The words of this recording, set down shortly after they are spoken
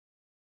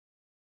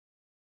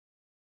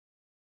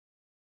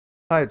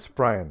Hi, it's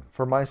Brian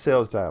for My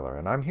Sales Dialer,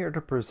 and I'm here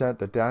to present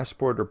the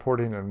dashboard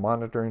reporting and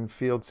monitoring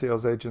field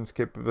sales agents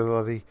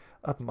capability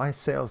of My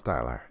Sales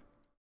Dialer.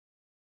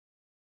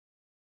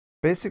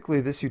 Basically,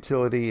 this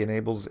utility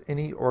enables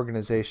any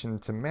organization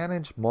to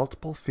manage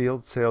multiple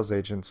field sales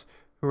agents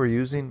who are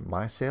using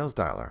My Sales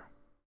Dialer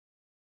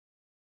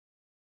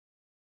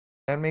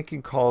and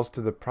making calls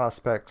to the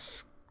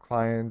prospects,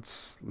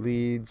 clients,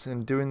 leads,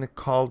 and doing the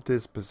call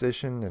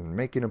disposition and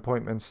making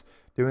appointments,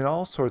 doing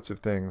all sorts of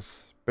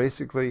things,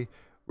 basically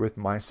with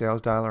My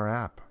Sales Dialer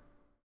app.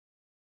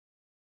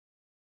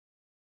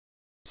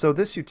 So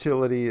this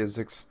utility is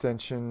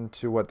extension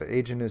to what the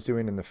agent is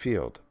doing in the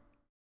field.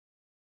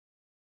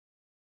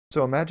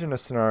 So imagine a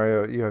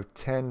scenario, you have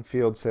 10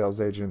 field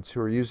sales agents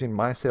who are using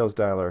My Sales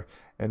Dialer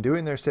and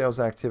doing their sales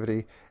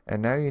activity,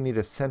 and now you need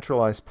a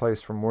centralized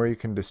place from where you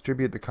can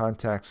distribute the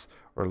contacts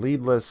or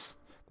lead lists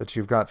that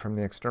you've got from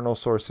the external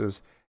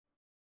sources.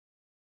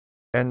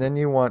 And then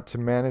you want to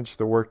manage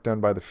the work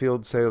done by the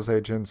field sales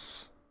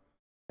agents,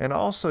 and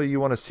also you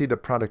want to see the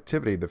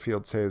productivity of the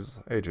field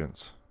sales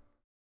agents.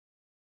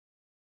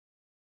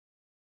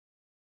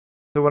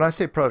 So when I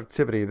say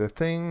productivity, the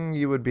thing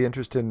you would be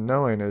interested in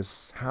knowing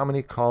is how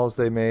many calls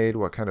they made,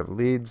 what kind of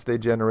leads they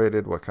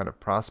generated, what kind of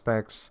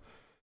prospects,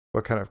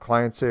 what kind of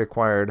clients they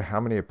acquired,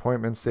 how many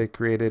appointments they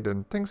created,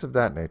 and things of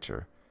that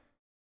nature.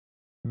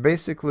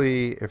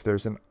 Basically, if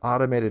there's an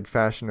automated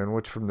fashion in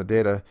which from the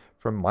data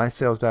from My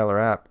Sales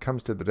Dialer app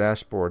comes to the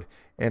dashboard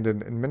and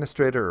an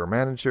administrator or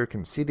manager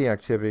can see the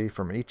activity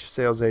from each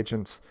sales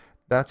agent,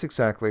 that's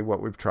exactly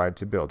what we've tried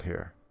to build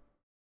here.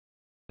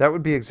 That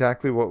would be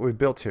exactly what we've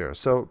built here.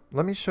 So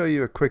let me show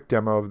you a quick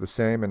demo of the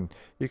same and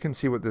you can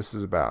see what this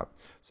is about.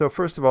 So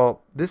first of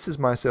all, this is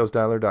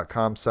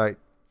mysalesdialer.com site.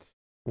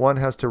 One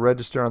has to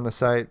register on the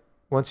site.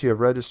 Once you have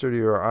registered,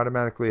 you are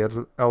automatically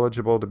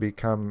eligible to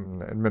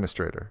become an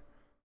administrator.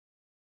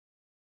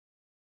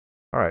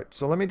 All right,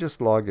 so let me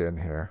just log in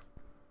here.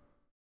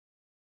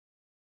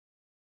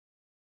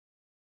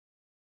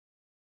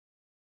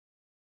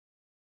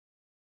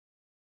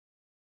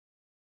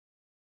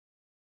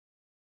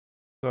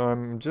 So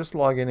I'm just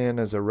logging in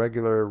as a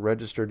regular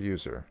registered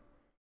user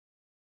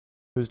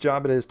whose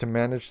job it is to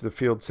manage the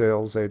field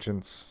sales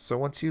agents. So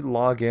once you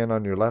log in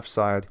on your left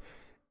side,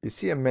 you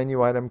see a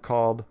menu item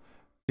called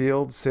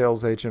Field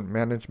Sales Agent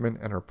Management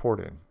and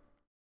Reporting.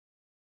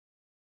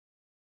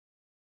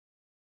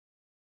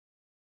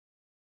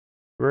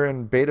 We're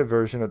in beta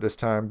version at this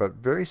time, but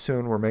very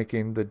soon we're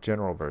making the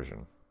general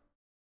version.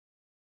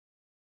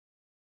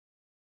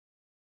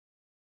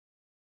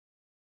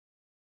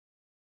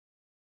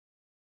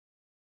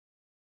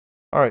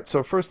 All right,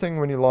 so first thing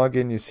when you log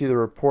in, you see the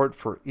report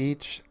for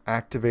each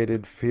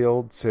activated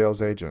field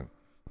sales agent.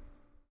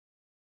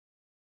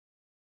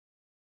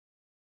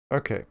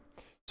 Okay,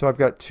 so I've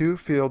got 2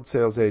 field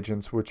sales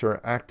agents which are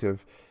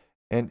active,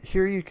 and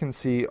here you can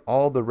see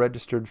all the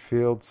registered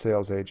field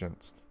sales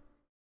agents.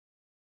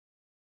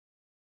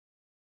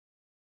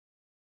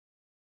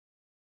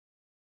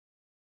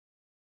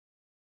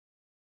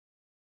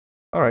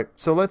 All right,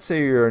 so let's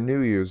say you're a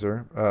new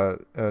user,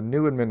 a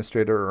new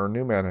administrator, or a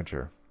new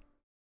manager.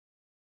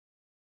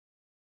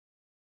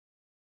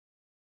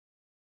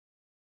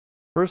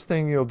 First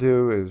thing you'll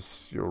do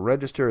is you'll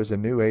register as a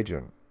new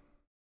agent.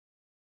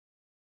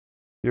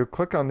 You'll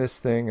click on this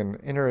thing and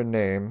enter a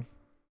name.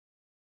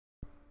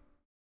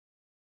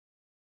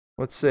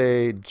 Let's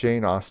say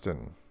Jane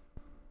Austen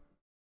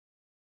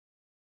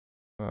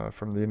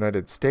from the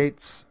United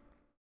States.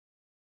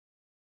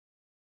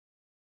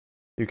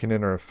 You can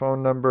enter a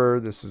phone number.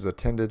 This is a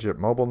 10-digit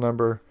mobile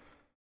number.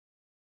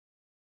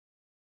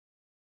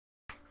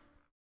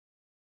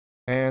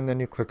 And then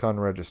you click on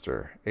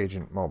Register,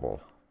 Agent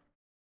Mobile.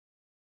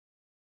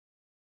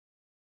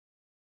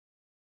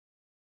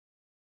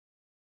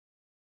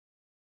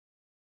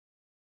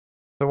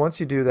 So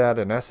once you do that,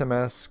 an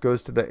SMS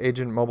goes to the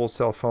Agent Mobile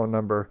cell phone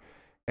number,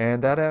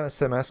 and that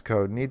SMS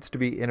code needs to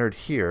be entered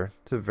here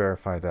to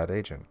verify that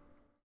agent.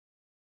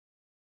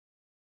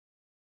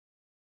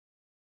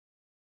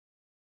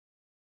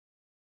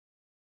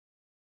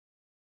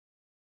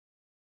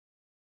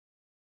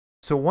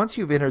 So once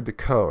you've entered the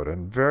code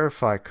and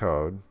verify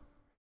code,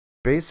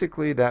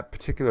 basically that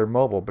particular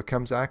mobile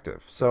becomes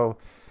active. So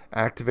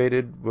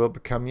activated will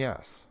become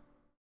yes.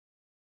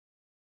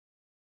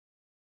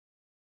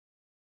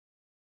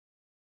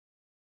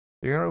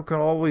 You can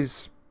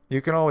always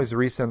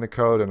resend the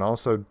code and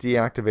also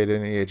deactivate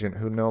any agent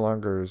who no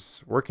longer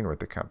is working with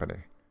the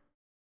company.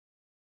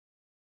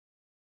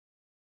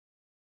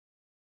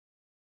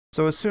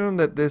 So assume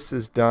that this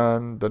is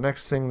done. The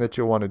next thing that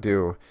you'll want to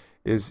do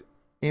is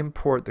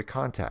import the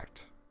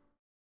contact.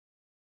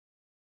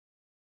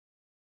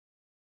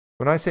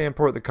 When I say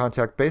import the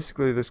contact,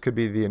 basically this could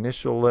be the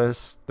initial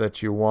list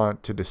that you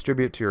want to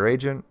distribute to your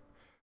agent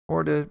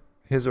or to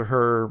his or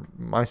her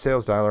My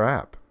Sales Dialer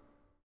app.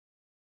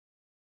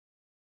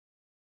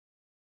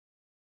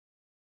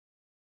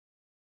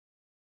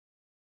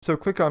 So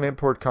click on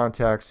Import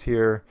Contacts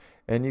here,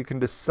 and you can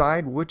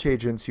decide which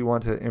agents you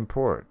want to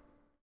import.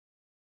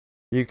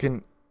 You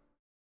can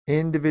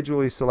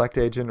individually select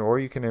agent, or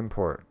you can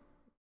import.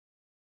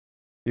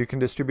 You can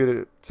distribute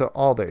it to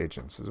all the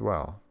agents as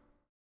well.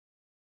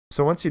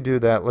 So once you do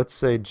that, let's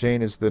say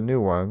Jane is the new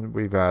one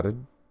we've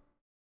added.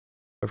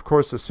 Of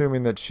course,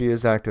 assuming that she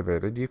is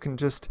activated, you can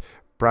just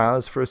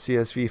browse for a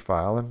CSV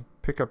file and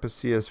pick up a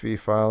CSV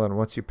file, and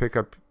once you pick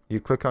up, you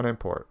click on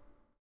import.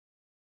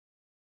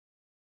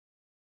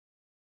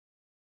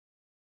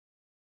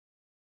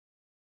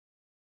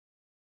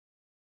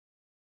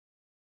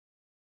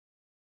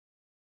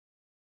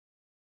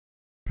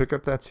 Pick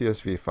up that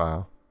CSV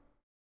file,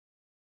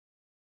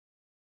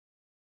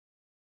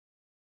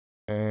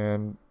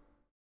 and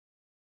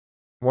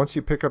once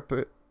you pick up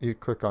it, you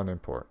click on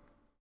import.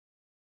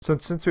 So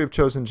since we've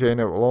chosen Jane,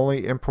 it will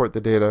only import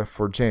the data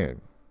for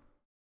Jane.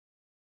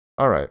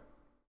 All right.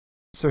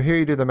 So here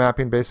you do the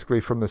mapping basically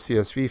from the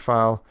CSV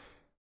file,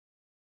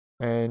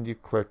 and you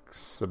click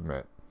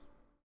submit.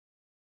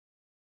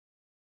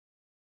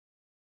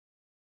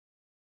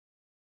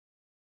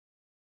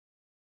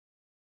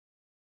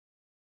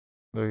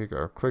 There you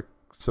go. Click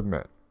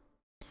submit.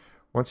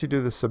 Once you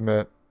do the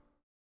submit,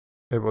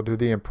 it will do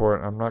the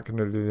import. I'm not going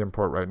to do the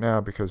import right now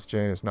because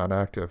Jane is not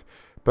active.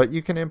 But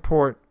you can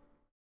import,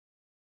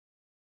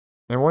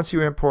 and once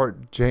you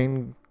import,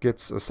 Jane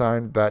gets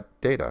assigned that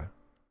data.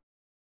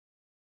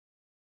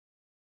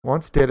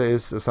 Once data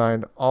is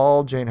assigned,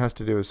 all Jane has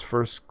to do is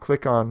first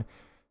click on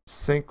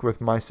Sync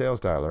with My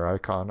Sales Dialer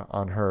icon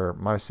on her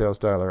My Sales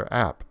Dialer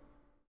app.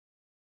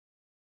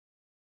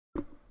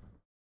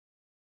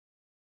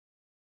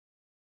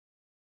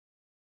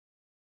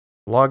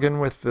 Log in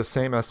with the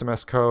same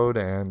SMS code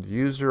and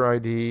user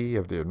ID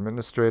of the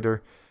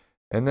administrator,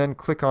 and then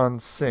click on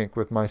Sync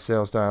with My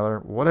Sales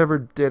Dialer. Whatever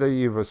data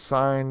you've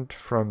assigned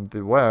from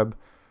the web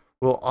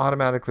will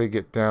automatically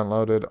get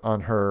downloaded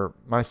on her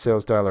My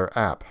Sales Dialer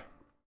app,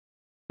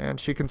 and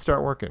she can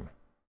start working.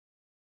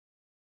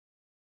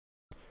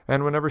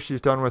 And whenever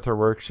she's done with her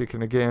work, she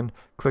can again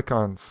click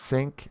on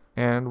Sync,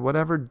 and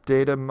whatever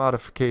data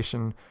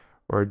modification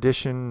or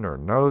addition or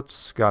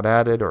notes got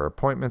added or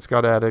appointments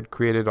got added,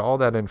 created, all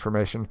that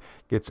information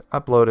gets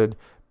uploaded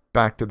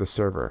back to the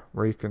server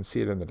where you can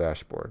see it in the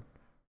dashboard.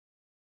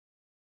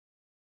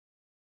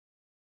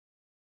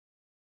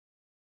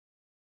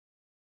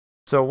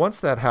 So once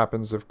that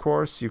happens, of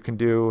course, you can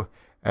do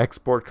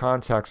export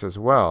contacts as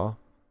well.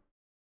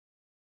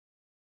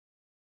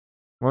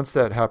 Once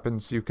that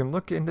happens, you can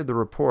look into the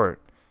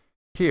report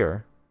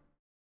here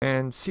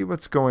and see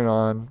what's going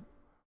on,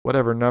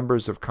 whatever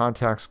numbers of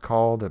contacts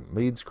called and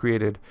leads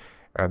created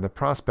and the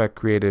prospect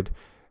created,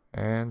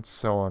 and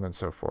so on and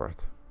so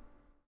forth.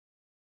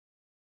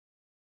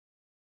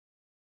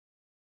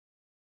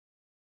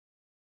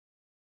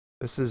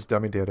 This is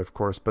dummy data, of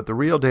course, but the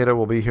real data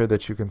will be here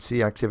that you can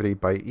see activity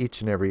by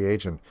each and every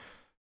agent.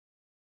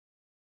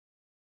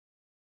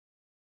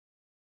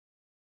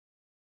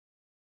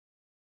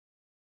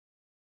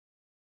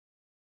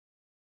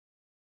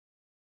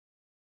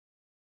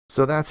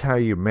 So that's how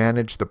you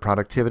manage the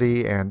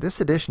productivity, and this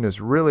edition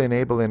is really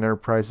enabling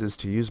enterprises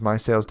to use My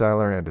Sales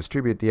Dialer and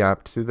distribute the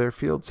app to their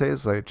field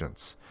sales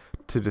agents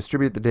to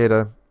distribute the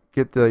data,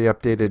 get the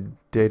updated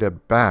data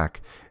back,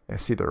 and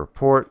see the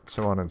report,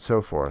 so on and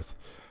so forth.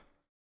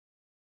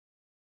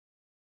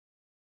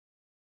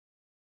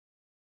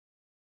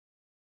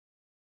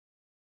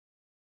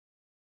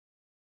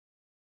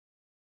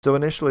 So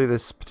initially,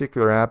 this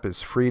particular app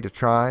is free to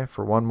try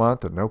for 1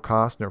 month at no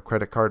cost, no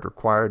credit card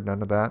required,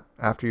 none of that.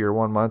 After your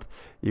 1 month,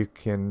 you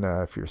can,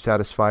 if you're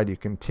satisfied, you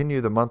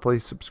continue the monthly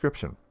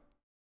subscription.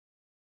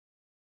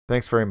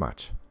 Thanks very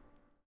much.